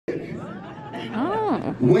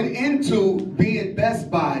Oh. went into being Best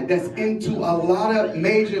Buy, that's into a lot of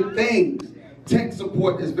major things. Tech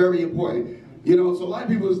support is very important. You know, so a lot of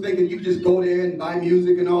people is thinking you just go there and buy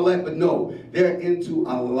music and all that, but no, they're into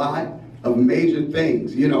a lot of major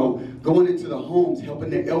things. You know, going into the homes,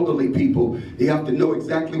 helping the elderly people. You have to know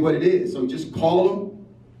exactly what it is. So just call them,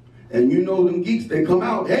 and you know them geeks, they come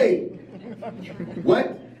out, hey,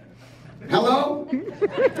 what? Hello?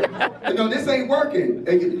 You know, this ain't working.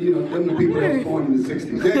 And, you know, them the people that was born in the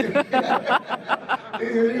 60s.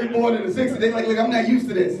 They were born in the 60s. They like, look, I'm not used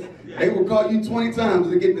to this. They will call you 20 times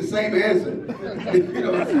to get the same answer. You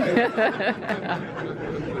know what I'm saying?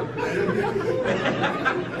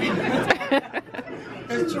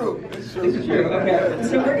 It's true. It's true. It's true. Okay.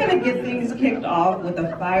 So we're going to get things kicked off with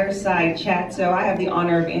a fireside chat. So I have the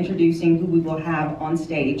honor of introducing who we will have on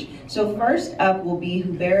stage. So first up will be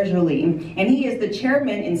Hubert Joly, and he is the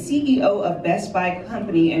chairman and CEO of Best Buy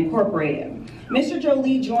Company Incorporated. Mr.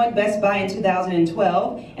 Joly joined Best Buy in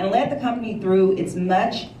 2012 and led the company through its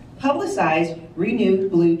much publicized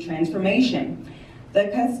Renewed Blue transformation.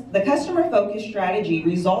 The customer-focused strategy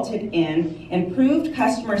resulted in improved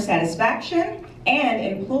customer satisfaction and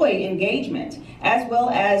employee engagement, as well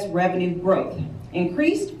as revenue growth,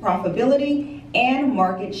 increased profitability, and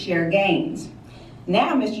market share gains.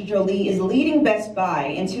 Now Mr. Joly is leading Best Buy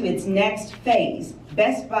into its next phase,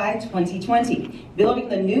 Best Buy 2020, building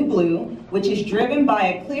the new blue, which is driven by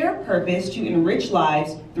a clear purpose to enrich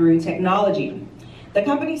lives through technology. The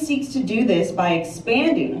company seeks to do this by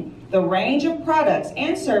expanding the range of products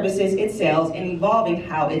and services it sells and evolving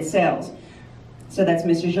how it sells. So that's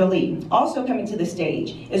Mr. Joly. Also coming to the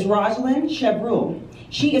stage is Rosalind Chevrul.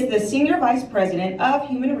 She is the Senior Vice President of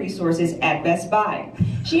Human Resources at Best Buy.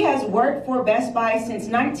 She has worked for Best Buy since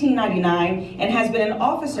 1999 and has been an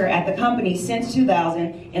officer at the company since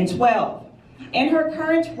 2012. In her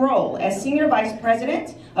current role as Senior Vice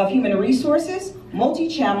President of Human Resources,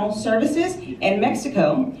 Multi-Channel Services in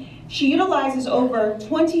Mexico, she utilizes over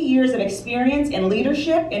 20 years of experience in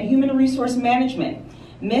leadership and human resource management.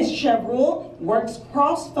 Ms. Chevrul works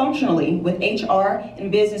cross-functionally with HR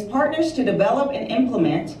and business partners to develop and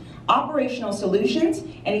implement operational solutions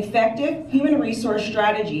and effective human resource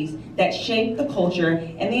strategies that shape the culture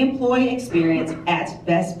and the employee experience at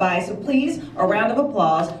Best Buy. So please, a round of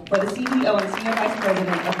applause for the CEO and Senior Vice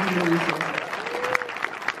President of Human Resources.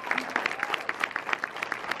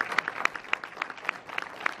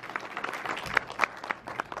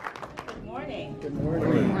 Good morning. Good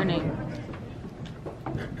morning. Good morning.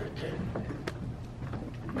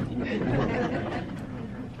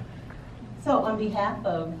 So on behalf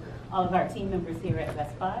of all of our team members here at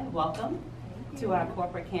Best Buy, welcome to our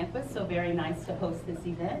corporate campus. So very nice to host this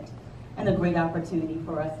event and a great opportunity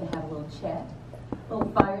for us to have a little chat, a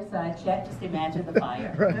little fireside chat, just imagine the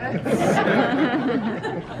fire.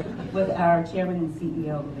 With our chairman and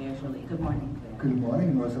CEO, Hubert Joly. Good morning. Good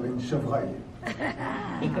morning, Rosalind Chevrul.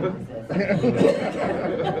 He couldn't resist.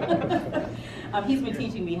 He's been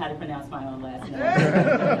teaching me how to pronounce my own last name.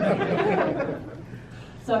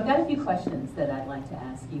 So I've got a few questions that I'd like to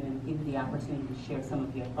ask you and give you the opportunity to share some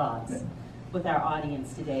of your thoughts with our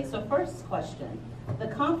audience today. So first question, the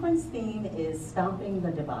conference theme is Stomping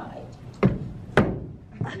the Divide.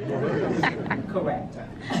 Correct.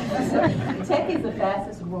 Tech is the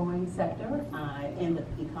fastest growing sector in the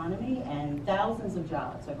economy, and thousands of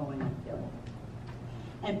jobs are going unfilled.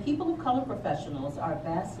 And people of color professionals are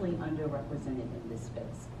vastly underrepresented in this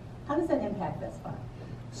space. How does that impact Best Buy?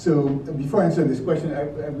 So before I answer this question, I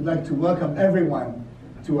would like to welcome everyone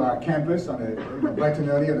to our campus on bright and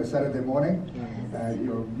early on a Saturday morning.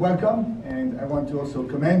 You're welcome, and I want to also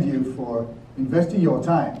commend you for investing your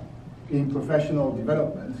time in professional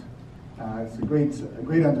development. It's a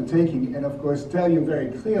great undertaking, and of course tell you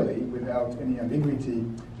very clearly, without any ambiguity,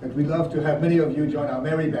 that we'd love to have many of you join our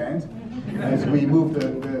merry band as we move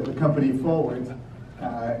the company forward,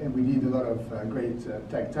 and we need a lot of great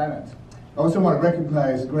tech talent. I also want to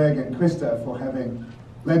recognize Greg and Krista for having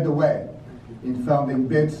led the way in founding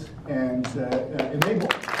BITS and Enable.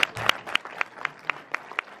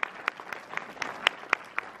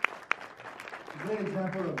 Great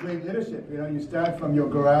example of great leadership. You know, you start from your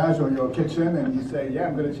garage or your kitchen and you say, yeah,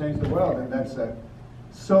 I'm going to change the world, and that's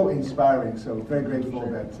so inspiring. So very grateful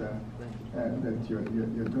that you're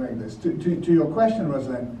doing this. To your question,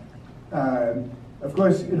 Rosalind, of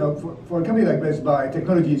course, you know, for a company like Best Buy,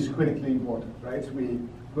 technology is critically important, right? Of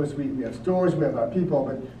course, we have stores, we have our people,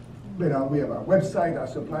 but you know, we have our website, our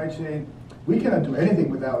supply chain. We cannot do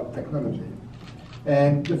anything without technology.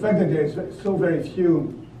 And the fact that there's so very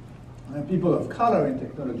few people of color in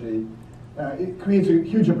technology, it creates a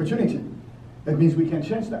huge opportunity. That means we can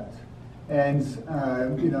change that. And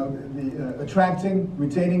attracting,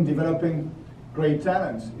 retaining, developing great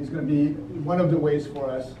talent is going to be one of the ways for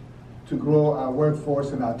us to grow our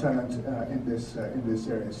workforce and our talent in this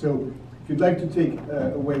area. So if you'd like to take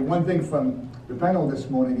away one thing from the panel this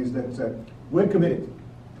morning is that we're committed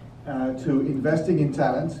to investing in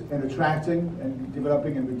talent and attracting and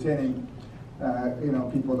developing and retaining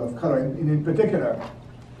people of color, and in particular,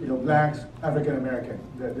 blacks, African American.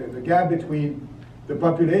 The gap between the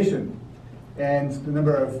population and the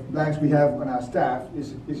number of blacks we have on our staff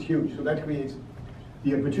is huge. So that creates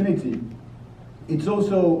the opportunity. It's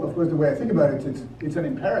also, of course, the way I think about it, it's an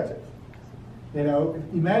imperative.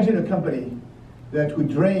 Imagine a company that would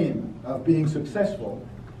dream of being successful,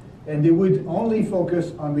 and they would only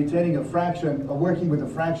focus on retaining a fraction or working with a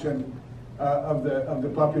fraction of the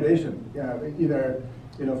population, either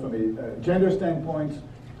from a gender standpoint,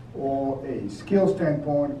 or a skill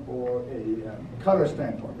standpoint, or a color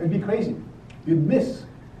standpoint. It'd be crazy. You'd miss,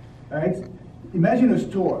 right? Imagine a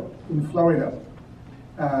store in Florida.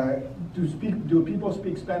 Do people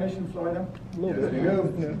speak Spanish in Florida? Yes, they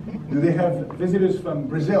do. Yeah. Do they have visitors from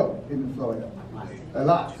Brazil in Florida? A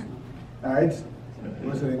lot. All right?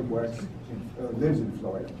 Rosalind lives in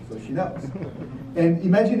Florida, so she knows. And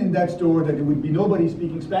imagine in that store that there would be nobody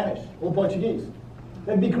speaking Spanish or Portuguese.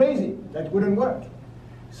 That'd be crazy. That wouldn't work.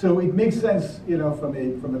 So it makes sense, from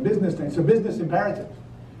a business standpoint. It's a business imperative.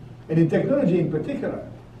 And in technology in particular,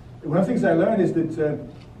 one of the things I learned is that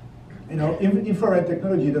infrared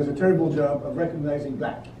technology does a terrible job of recognizing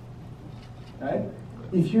black. Right?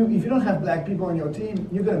 If you don't have black people on your team,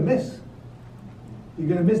 you're going to miss. You're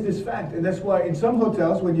going to miss this fact. And that's why in some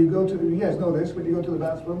hotels, when you go to, you guys know this, when you go to the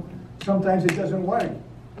bathroom, sometimes it doesn't work.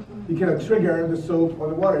 You cannot trigger the soap or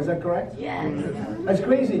the water. Is that correct? Yes. That's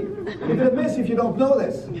crazy. You're going to miss if you don't know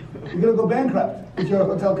this. You're going to go bankrupt if you're a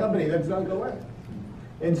hotel company. That's not going to work.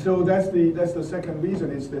 And so that's the second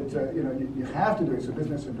reason is that you have to do it. It's a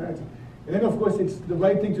business imperative. And then of course it's the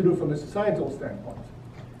right thing to do from a societal standpoint.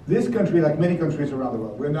 This country, like many countries around the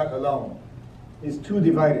world, we're not alone, is too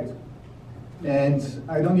divided. And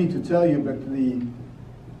I don't need to tell you, but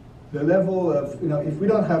the level of, if we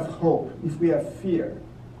don't have hope, if we have fear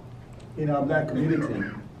in our black community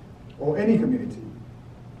or any community,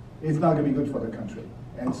 it's not going to be good for the country.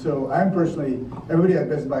 And so I'm personally, everybody at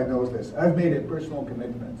Best Buy knows this, I've made a personal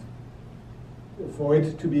commitment for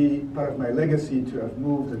it to be part of my legacy to have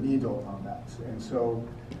moved the needle on that. And so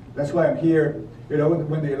that's why I'm here.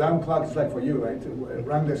 When the alarm clock is like for you, right? It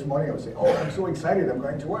rang this morning, I would say, oh, I'm so excited, I'm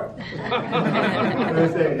going to work. And I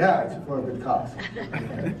say, yeah, it's for a good cause.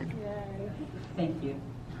 Thank you.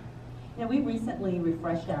 We recently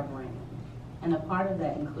refreshed our brand, and a part of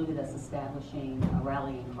that included us establishing a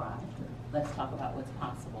rallying cry. Let's talk about what's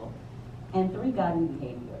possible. And 3 guiding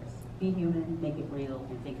behaviors: be human, make it real,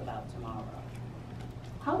 and think about tomorrow.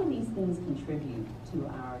 How do these things contribute to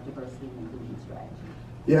our diversity and inclusion strategy?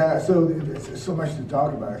 Yeah, so there's so much to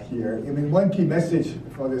talk about here. I mean, one key message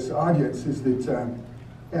for this audience is that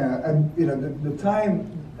the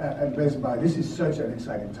time at Best Buy, this is such an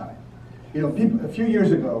exciting time. People, a few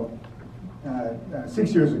years ago,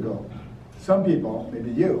 6 years ago, some people,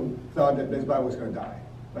 maybe you, thought that Best Buy was going to die,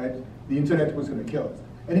 right? The internet was going to kill it.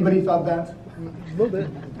 Anybody thought that? A little bit.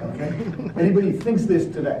 Okay. Anybody thinks this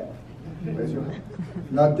today? Raise your hand.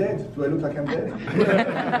 Not dead. Do I look like I'm dead?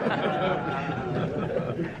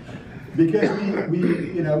 Because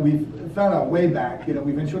we've found our way back.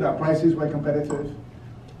 We've ensured our prices were competitive,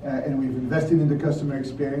 and we've invested in the customer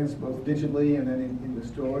experience, both digitally and then in the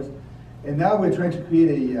stores. And now we're trying to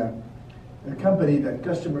create a company that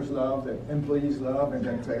customers love, that employees love, and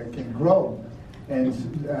that can grow.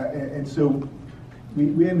 And so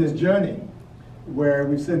we're in this journey where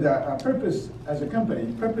we've said that our purpose as a company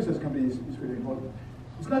is really important.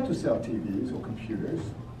 It's not to sell TVs or computers.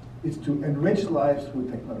 It's to enrich lives through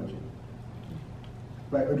technology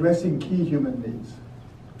by addressing key human needs.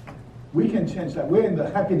 We can change that. We're in the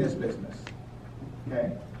happiness business.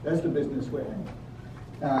 Okay, that's the business we're in.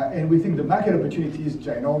 And we think the market opportunity is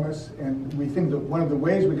ginormous, and we think that one of the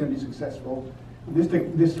ways we're going to be successful,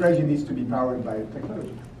 this strategy needs to be powered by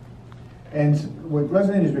technology. And what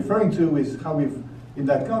Rosalind is referring to is how we've, in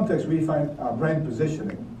that context, refined our brand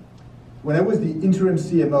positioning. When I was the interim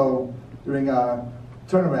CMO during our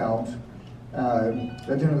turnaround, that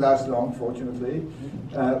didn't last long, fortunately,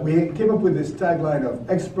 we came up with this tagline of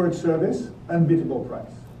expert service, unbeatable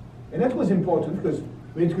price. And that was important because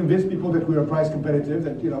we need to convince people that we are price competitive,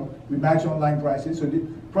 that we match online prices, so the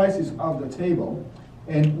price is off the table,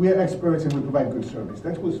 and we are experts and we provide good service.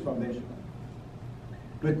 That was foundational.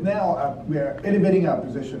 But now we are elevating our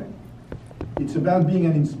positioning. It's about being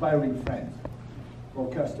an inspiring friend for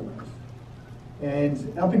customers.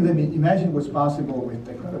 and helping them imagine what's possible with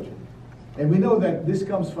technology. And we know that this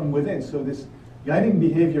comes from within, so this guiding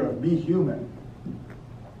behavior of be human.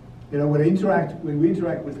 You know, when we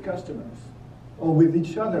interact with customers or with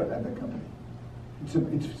each other at the company,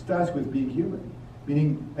 it starts with being human.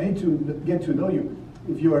 Meaning, I need to get to know you.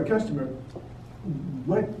 If you're a customer,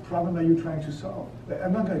 what problem are you trying to solve?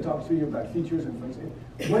 I'm not going to talk to you about features and things.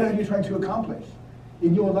 What are you trying to accomplish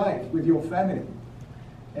in your life, with your family?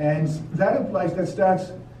 And that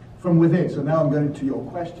starts from within. So now I'm going to your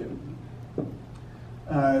question.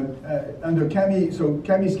 Under Cami, so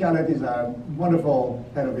Cami Scarlett is a wonderful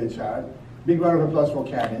head of HR. Big round of applause for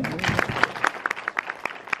Cami.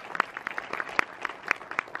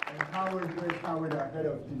 And Howard, where's Howard, our head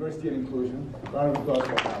of diversity and inclusion? Round of applause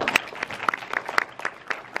for Howard.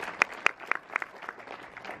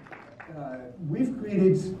 We've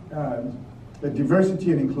created a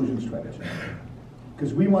diversity and inclusion strategy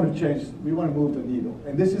because we want to move the needle.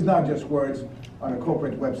 And this is not just words on a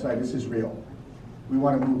corporate website, this is real. We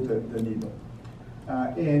want to move the needle.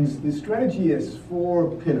 And the strategy has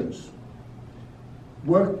 4 pillars.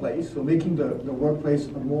 Workplace, so making the workplace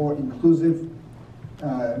a more inclusive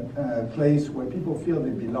place where people feel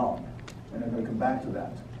they belong. And I'm going to come back to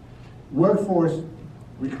that. Workforce,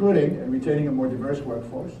 recruiting and retaining a more diverse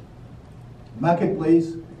workforce.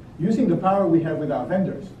 Marketplace, using the power we have with our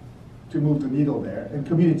vendors to move the needle there. And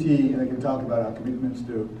community, and I can talk about our commitments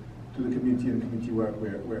to the community and the community work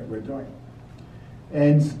we're doing.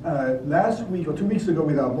 And last week, or 2 weeks ago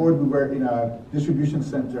with our board, we were in a distribution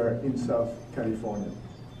center in South California.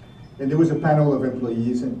 And there was a panel of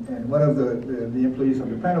employees, and one of the employees on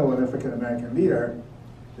the panel, an African-American leader,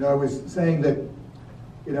 was saying that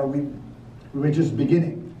we were just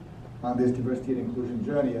beginning on this diversity and inclusion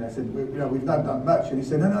journey. And I said, we've not done much. And he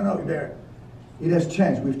said, no, it has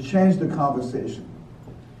changed. We've changed the conversation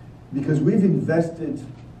because we've invested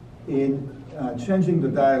in changing the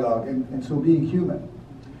dialogue and so being human.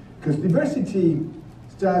 Because diversity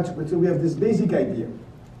starts with, so we have this basic idea.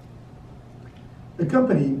 A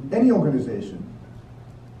company, any organization,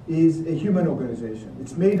 is a human organization.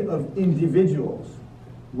 It's made of individuals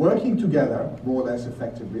working together, more or less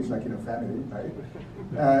effectively, it's like in a family,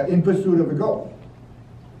 right? In pursuit of a goal.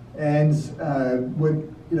 And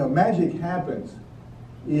when magic happens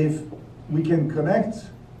if we can connect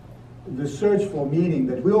the search for meaning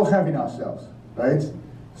that we all have in ourselves, right?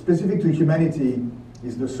 Specific to humanity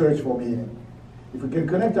is the search for meaning. If we can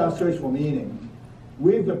connect our search for meaning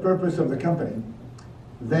with the purpose of the company,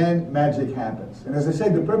 then magic happens. And as I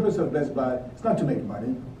said, the purpose of Best Buy is not to make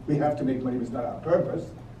money. We have to make money, but it's not our purpose.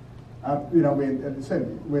 We're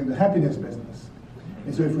in the happiness business.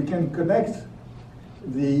 And so if we can connect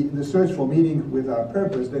the search for meaning with our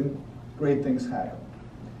purpose, then great things happen.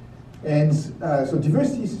 And so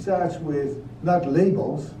diversity starts with not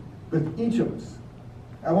labels, but each of us.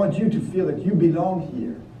 I want you to feel that you belong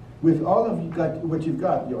here with all of what you've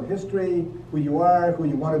got, your history, who you are, who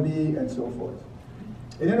you want to be, and so forth.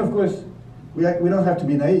 And then, of course, we don't have to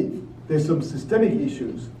be naive. There's some systemic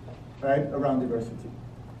issues, right, around diversity.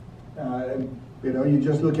 You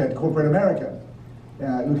just look at corporate America,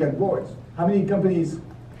 look at boards. How many companies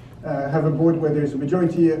have a board where there's a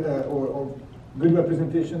majority or good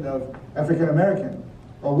representation of African American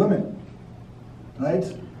or women, right,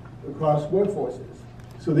 across workforces?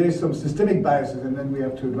 So there's some systemic biases, and then we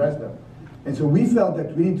have to address them. And so we felt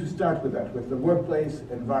that we need to start with that, with the workplace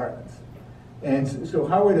environment. And so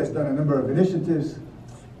Howard has done a number of initiatives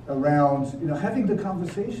around having the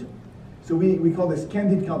conversation. So we call this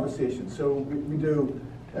candid conversation. So we do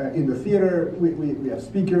in the theater, we have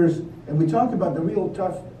speakers, and we talk about the real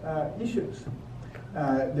tough issues.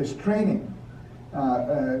 There's training,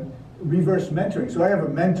 reverse mentoring. So I have a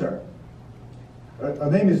mentor.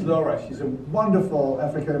 Her name is Laura. She's a wonderful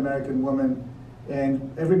African-American woman.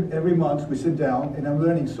 And every month we sit down, and I'm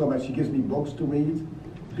learning so much. She gives me books to read.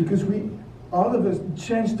 Because all of us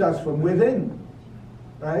changed us from within,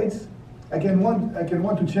 right? I can want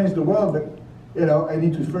to change the world, but I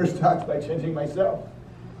need to first start by changing myself.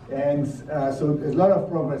 And so there's a lot of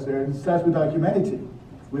progress there. It starts with our humanity,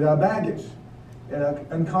 with our baggage, and our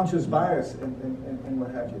unconscious bias, and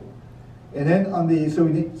what have you. And then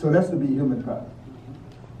so that's the be human part.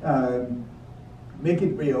 Make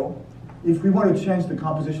it real. If we want to change the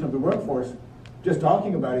composition of the workforce, just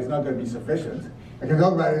talking about it is not going to be sufficient. I can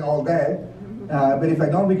talk about it all day, but if I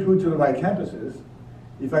don't recruit to the right campuses,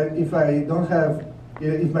 if I don't have,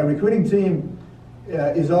 if my recruiting team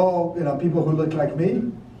is all people who look like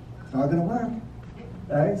me, it's not going to work.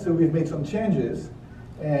 Right? So we've made some changes,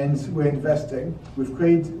 and we're investing. We've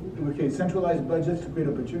created centralized budgets to create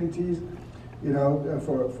opportunities.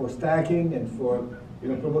 for stacking and for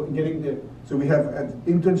getting the. So we have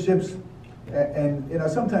internships,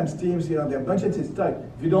 and sometimes teams, their budget is tight.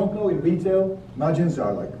 If you don't know, in retail, margins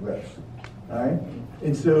are like this, right?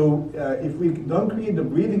 And so if we don't create the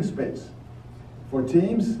breathing space for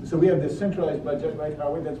teams, so we have this centralized budget, right,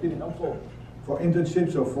 Howard? That's really helpful for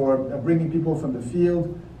internships or for bringing people from the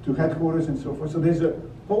field to headquarters and so forth. So there's a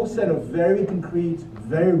whole set of very concrete,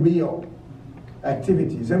 very real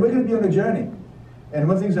activities. And we're going to be on a journey. And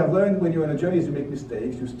one of the things I've learned when you're on a journey is you make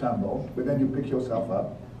mistakes, you stumble, but then you pick yourself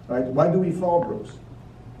up, right? Why do we fall, Bruce?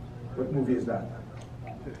 What movie is that?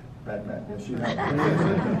 Batman. Yes, you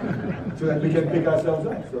know. So that we can pick ourselves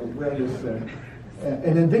up. So we're this,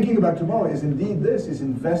 and then thinking about tomorrow is indeed this, is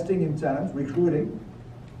investing in talent, recruiting,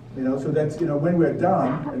 so that's, when we're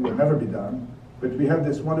done, and we'll never be done, but we have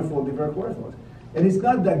this wonderful diverse workforce. And it's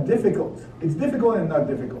not that difficult. It's difficult and not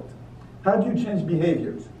difficult. How do you change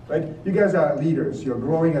behaviors, right? You guys are leaders. You're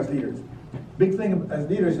growing as leaders. Big thing as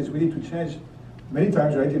leaders is we need to change, many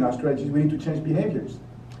times, right, in our strategies, we need to change behaviors.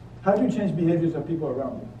 How do you change behaviors of people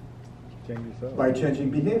around you? Change yourself. By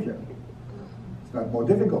changing behavior. It's not more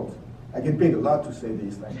difficult. I get paid a lot to say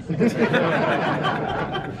these things.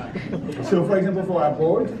 So, for example, for our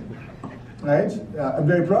board, right, I'm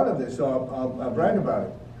very proud of this, so I'll brag about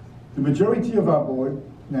it. The majority of our board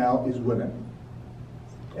now is women.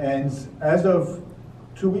 And as of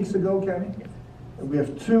 2 weeks ago, Cammy, we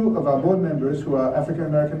have 2 of our board members who are African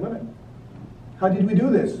American women. How did we do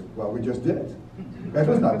this? Well, we just did it. That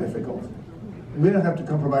was not difficult. We don't have to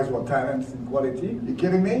compromise our talent and quality. You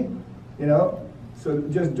kidding me? So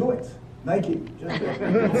just do it. Nike, just do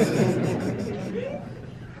it.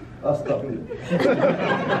 I'll stop you.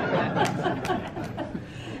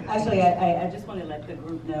 Actually, I just want to let the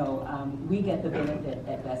group know, we get the benefit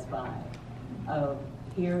at Best Buy of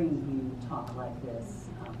hearing you talk like this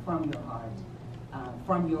from your heart,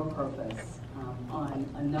 from your purpose, on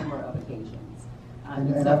a number of occasions.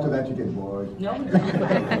 And after that, you get bored. No, we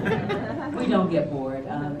don't. We don't get bored,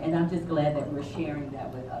 and I'm just glad that we're sharing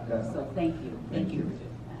that with others. Yeah. So thank you for doing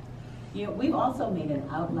that. We've also made an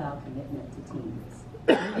out loud commitment to teens.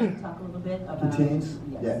 Can you talk a little bit about teens?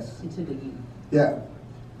 Yes. To the youth. Yeah.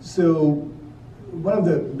 So one of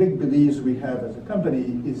the big beliefs we have as a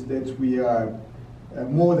company is that we are a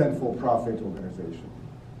more than for-profit organization,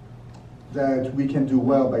 that we can do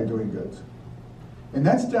well by doing good. And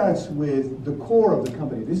that starts with the core of the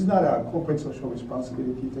company. This is not our corporate social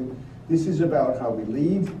responsibility thing. This is about how we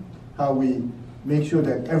lead, how we make sure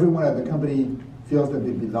that everyone at the company feels that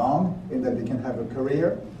they belong and that they can have a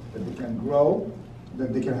career, that they can grow,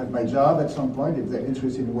 that they can have my job at some point if they're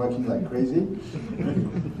interested in working like crazy.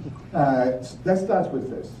 That starts with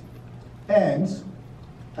this. And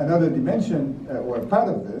another dimension, or a part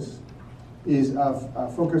of this, is our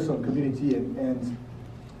focus on community and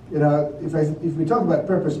if we talk about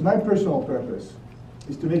purpose, my personal purpose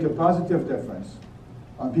is to make a positive difference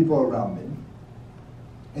on people around me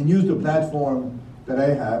and use the platform that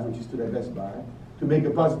I have, which is today Best Buy, to make a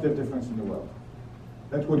positive difference in the world.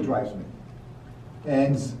 That's what drives me.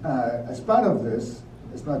 And as part of this,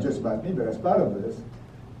 it's not just about me, but as part of this,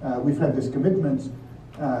 we've had this commitment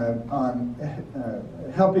on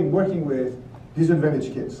working with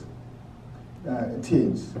disadvantaged kids,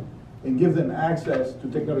 teens, and give them access to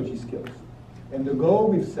technology skills. And the goal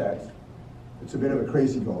we've set, it's a bit of a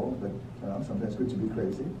crazy goal, but sometimes it's good to be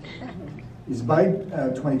crazy, is by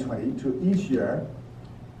 2020 to each year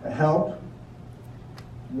help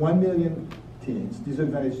 1 million teens,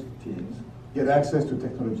 disadvantaged teens, get access to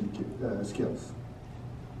technology skills.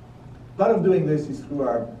 Part of doing this is through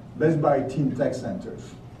our Best Buy Teen Tech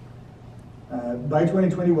Centers. By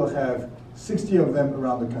 2020, we'll have 60 of them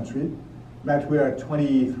around the country. Matt, we are at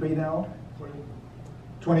 23 now?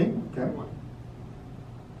 20? Okay.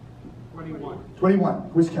 21. 21.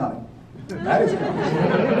 Who's counting? That is counting.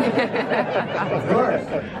 Of course.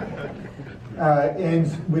 And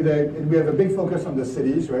we have a big focus on the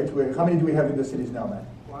cities, right? How many do we have in the cities now, Matt?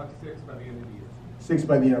 We'll have 6 by the end of the year. 6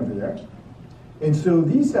 by the end of the year. And so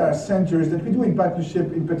these are centers that we do in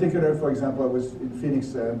partnership. In particular, for example, I was in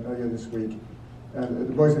Phoenix earlier this week,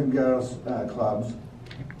 the Boys and Girls Clubs.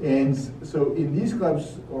 And so in these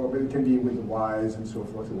clubs, or it can be with the Ys and so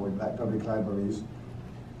forth, or in public libraries,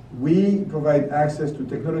 we provide access to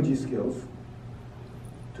technology skills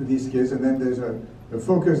to these kids, and then there's a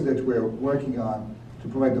focus that we're working on to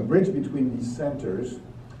provide the bridge between these centers,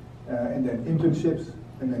 and then internships,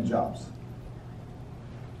 and then jobs.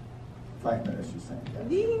 5 minutes, you're saying.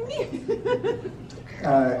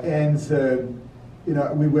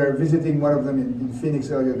 We were visiting one of them in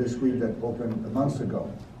Phoenix earlier this week that opened a month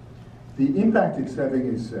ago. the impact it's having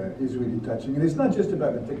is really touching. And it's not just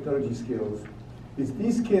about the technology skills. It's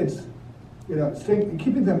these kids,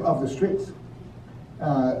 keeping them off the streets,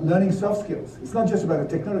 learning soft skills. It's not just about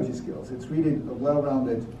the technology skills. It's really a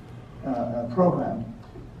well-rounded program.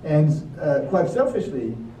 And quite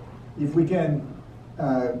selfishly, if we can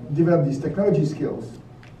develop these technology skills,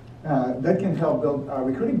 that can help build our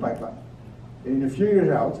recruiting pipeline. In a few years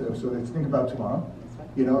out, so let's think about tomorrow,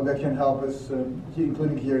 that can help us,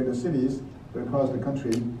 including here in the cities, but across the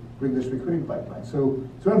country, bring this recruiting pipeline. So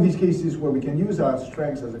it's one of these cases where we can use our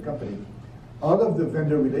strengths as a company. All of the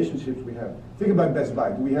vendor relationships we have. Think about Best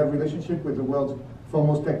Buy. Do we have a relationship with the world's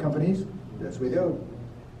foremost tech companies? Yes, we do.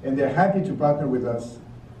 And they're happy to partner with us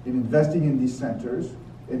in investing in these centers,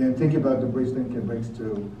 and then think about the bridge that can bring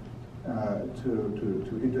to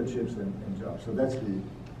internships and jobs. So that's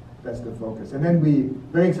the focus. And then we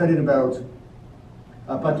very excited about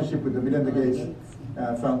our partnership with the Melinda Gates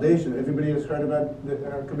Foundation. Everybody has heard about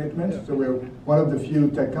our commitment. Yeah. So we're one of the few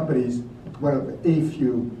tech companies, one of a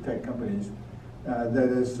few tech companies that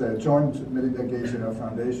has joined Melinda Gates in our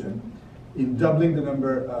foundation in doubling the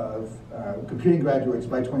number of computing graduates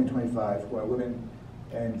by 2025 who are women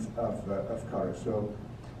and of color. So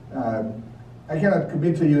I cannot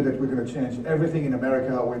commit to you that we're going to change everything in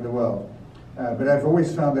America or in the world, but I've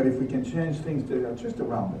always found that if we can change things that are just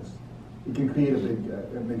around us, it can create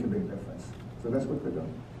make a big difference. So that's what we're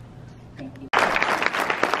doing. Thank you.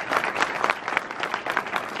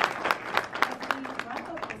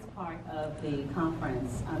 Of the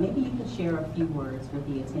conference, maybe you could share a few words with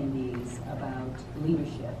the attendees about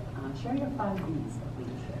leadership. Share your 5 B's of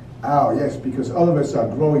leadership. Oh yes, because all of us are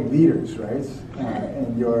growing leaders, right?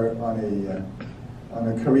 And you're on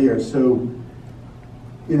a career. So,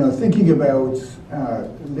 thinking about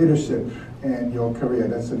leadership and your career,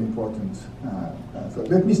 that's an important thought.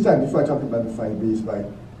 Let me start, before I talk about the 5 B's, by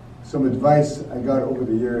some advice I got over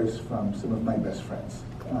the years from some of my best friends.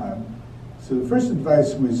 So the first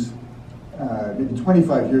advice was maybe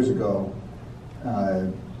 25 years ago.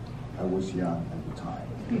 I was young at the time.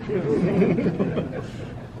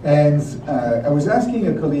 And I was asking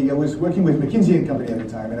a colleague, I was working with McKinsey & Company at the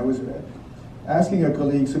time, and I was asking a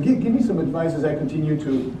colleague, so give me some advice as I continue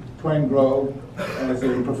to try and grow as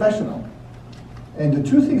a professional. And the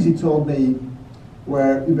 2 things he told me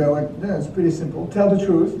were, it's pretty simple, tell the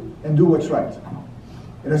truth and do what's right.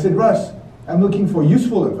 And I said, Russ, I'm looking for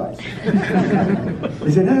useful advice.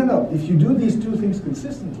 He said, no. If you do these 2 things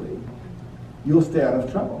consistently, you'll stay out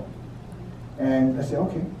of trouble. And I said,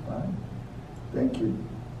 okay, fine. Thank you.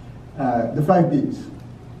 The 5 B's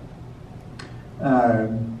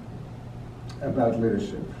about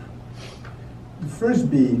leadership. The first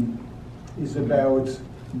B is about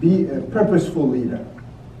be a purposeful leader.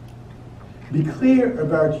 Be clear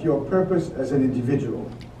about your purpose as an individual.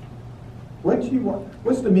 What do you want?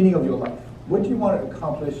 What's the meaning of your life? What do you want to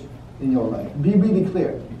accomplish in your life? Be really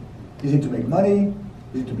clear. Is it to make money?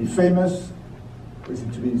 Is it to be famous? Is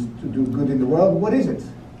it to do good in the world? What is it?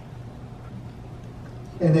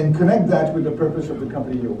 And then connect that with the purpose of the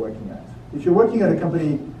company you're working at. If you're working at a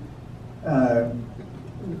company and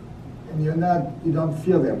you don't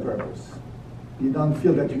feel their purpose, you don't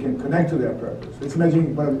feel that you can connect to their purpose. Let's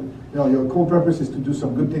imagine your core purpose is to do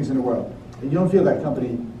some good things in the world, and you don't feel that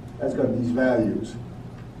company has got these values.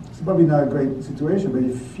 It's probably not a great situation, but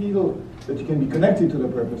you feel that you can be connected to the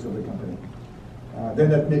purpose of the company. Then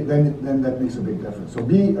that makes a big difference. So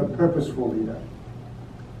be a purposeful leader.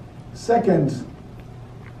 Second,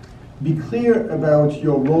 be clear about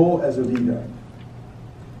your role as a leader.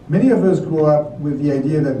 Many of us grew up with the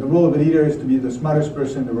idea that the role of a leader is to be the smartest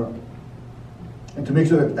person in the room and to make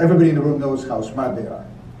sure that everybody in the room knows how smart they are.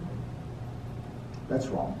 That's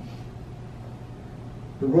wrong.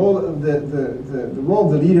 The role of the role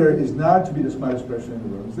of the leader is not to be the smartest person in the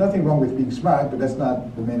room. There's nothing wrong with being smart, but that's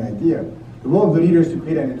not the main idea. The role of the leader is to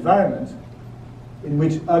create an environment in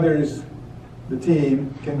which others, the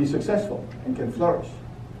team, can be successful and can flourish.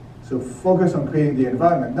 So focus on creating the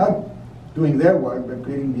environment, not doing their work, but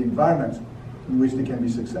creating the environment in which they can be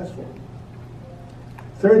successful.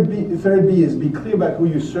 Third B is be clear about who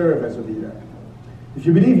you serve as a leader. If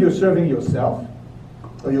you believe you're serving yourself,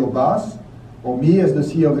 or your boss, or me as the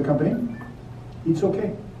CEO of the company, it's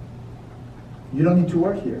okay. You don't need to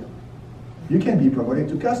work here. You can be promoted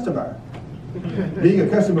to customer. Being a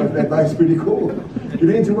customer of Best Buy is pretty cool. You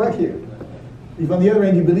don't need to work here. If on the other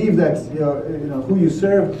hand you believe that who you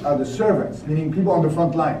serve are the servants, meaning people on the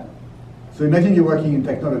front line. So imagine you're working in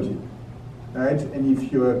technology, right? And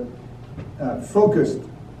if you're focused,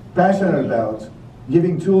 passionate about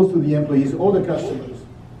giving tools to the employees or the customers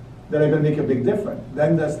that are going to make a big difference,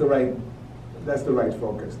 then that's the right That's the right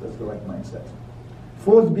focus. That's the right mindset.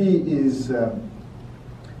 Fourth B is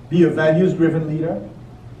be a values-driven leader.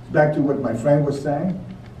 Back to what my friend was saying.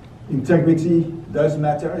 Integrity does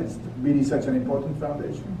matter. It's really such an important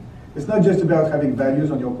foundation. It's not just about having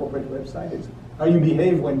values on your corporate website. It's how you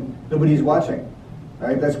behave when nobody's watching.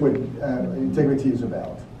 Right? That's what integrity is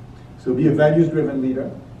about. So be a values-driven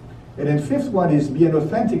leader. And then fifth one is be an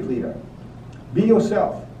authentic leader. Be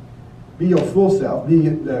yourself. Be your full self. Be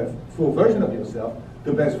the full version of yourself,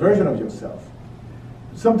 the best version of yourself.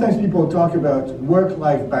 Sometimes people talk about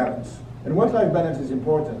work-life balance. And work-life balance is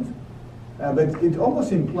important, but it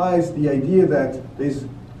almost implies the idea that there's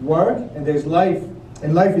work and there's life,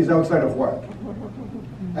 and life is outside of work.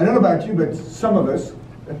 I don't know about you, but some of us,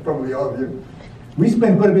 and probably all of you, we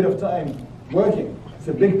spend quite a bit of time working. It's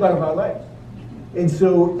a big part of our life. And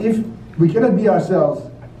so if we cannot be ourselves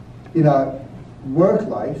in our work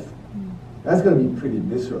life, that's going to be pretty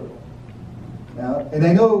miserable. And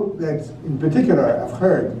I know that in particular, I've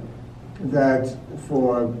heard that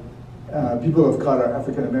for people of color,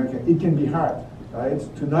 African American, it can be hard, right?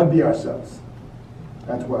 To not be ourselves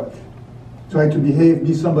at work. Try to behave,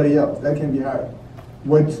 be somebody else. That can be hard.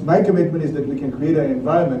 What my commitment is that we can create an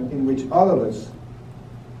environment in which all of us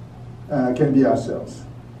can be ourselves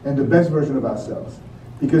and the best version of ourselves.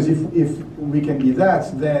 Because if we can be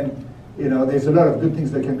that, then there's a lot of good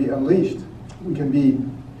things that can be unleashed. We can be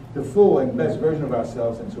the full and best version of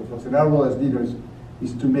ourselves and so forth. And our role as leaders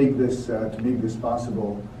is to make this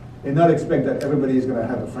possible, and not expect that everybody is going to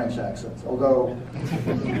have a French accent. Although,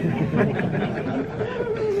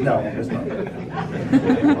 no, that's not it.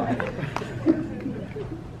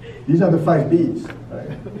 These are the 5 B's.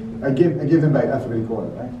 Right? I give them by alphabetical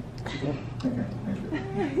order, right? Okay, thank you.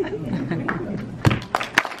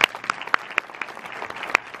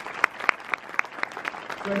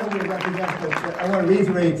 So I know we're wrapping up, but I want to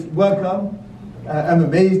reiterate, welcome. I'm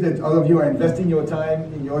amazed that all of you are investing your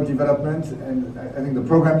time in your development, and I think the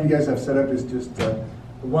program you guys have set up is just a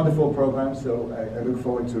wonderful program, so I look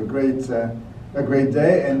forward to a great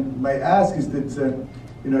day. And my ask is that,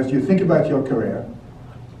 as you think about your career,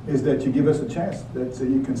 is that you give us a chance, that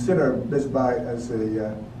you consider Best Buy as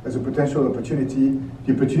a potential opportunity,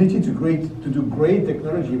 the opportunity to do great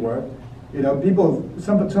technology work.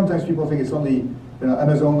 Sometimes people think it's only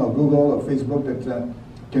Amazon or Google or Facebook that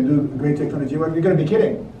can do great technology work. You're going to be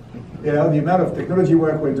kidding. The amount of technology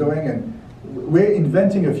work we're doing, and we're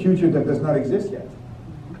inventing a future that does not exist yet.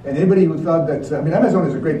 And anybody who thought that, Amazon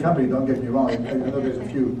is a great company, don't get me wrong. I know there's a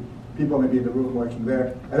few people maybe in the room working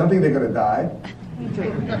there. I don't think they're going to die. We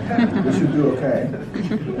should do okay.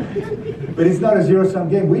 But it's not a zero-sum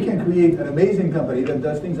game. We can create an amazing company that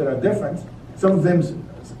does things that are different. Some of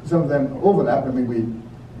them overlap. We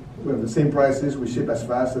have the same prices. We ship as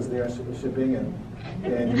fast as they are shipping, and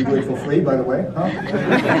we do it for free, by the way. Huh?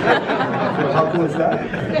 So how cool is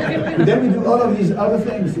that? But then we do all of these other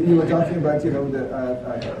things that you were talking about.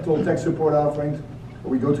 The total tech support offerings.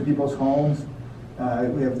 We go to people's homes.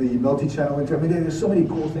 We have the multi-channel internet. There's so many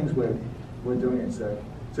cool things we're doing it. So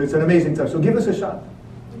it's an amazing time. So give us a shot.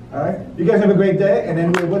 All right. You guys have a great day, and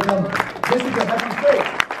then we'll welcome Jessica back on stage.